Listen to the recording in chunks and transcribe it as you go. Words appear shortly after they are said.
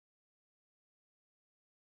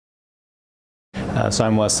So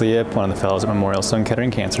I'm Wesley Yip, one of the fellows at Memorial Sloan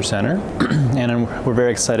Kettering Cancer Center, and we're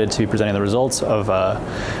very excited to be presenting the results of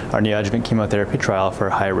our neoadjuvant chemotherapy trial for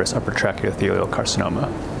high-risk upper tract urothelial carcinoma.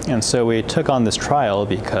 And so we took on this trial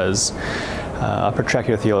because upper tract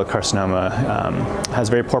urothelial carcinoma has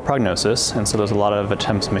very poor prognosis, and so there's a lot of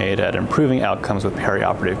attempts made at improving outcomes with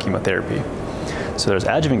perioperative chemotherapy. So there's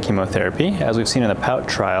adjuvant chemotherapy. As we've seen in the POUT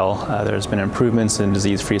trial, there's been improvements in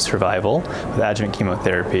disease-free survival with adjuvant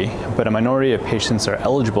chemotherapy, but a minority of patients are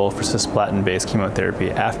eligible for cisplatin-based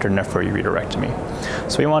chemotherapy after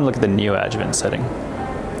nephroureterectomy. So we want to look at the neoadjuvant setting.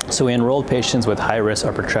 So we enrolled patients with high-risk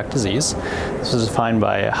upper tract disease. This was defined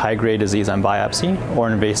by high-grade disease on biopsy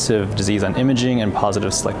or invasive disease on imaging and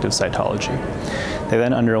positive selective cytology. They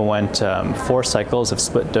then underwent 4 cycles of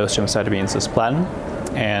split-dose gemcitabine and cisplatin,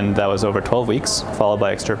 and that was over 12 weeks, followed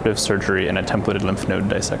by extirpative surgery and a templated lymph node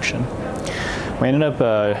dissection. We ended up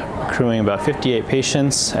accruing about 58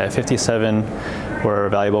 patients. 57 were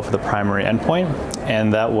evaluable for the primary endpoint,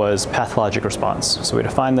 and that was pathologic response. So we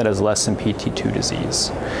defined that as less than PT2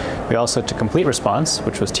 disease. We also took complete response,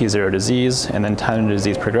 which was T0 disease, and then time to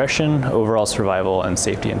disease progression, overall survival, and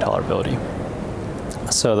safety and tolerability.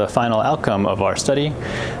 So the final outcome of our study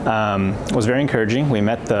was very encouraging. We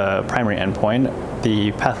met the primary endpoint.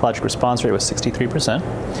 The pathologic response rate was 63%,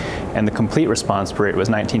 and the complete response rate was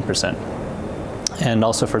 19%. And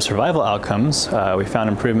also for survival outcomes, we found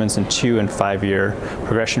improvements in 2- and 5-year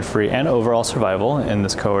progression-free and overall survival in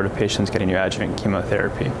this cohort of patients getting neoadjuvant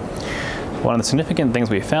chemotherapy. One of the significant things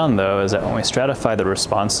we found, though, is that when we stratified the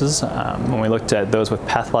responses, when we looked at those with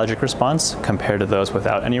pathologic response compared to those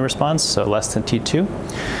without any response, so less than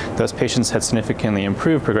T2, those patients had significantly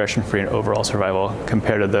improved progression-free and overall survival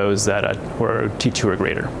compared to those that were T2 or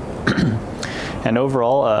greater. And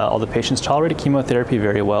overall, all the patients tolerated chemotherapy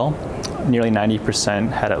very well. Nearly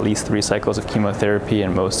 90% had at least 3 cycles of chemotherapy,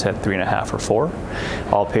 and most had 3.5 or 4.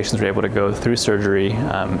 All patients were able to go through surgery,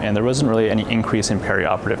 and there wasn't really any increase in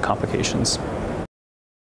perioperative complications.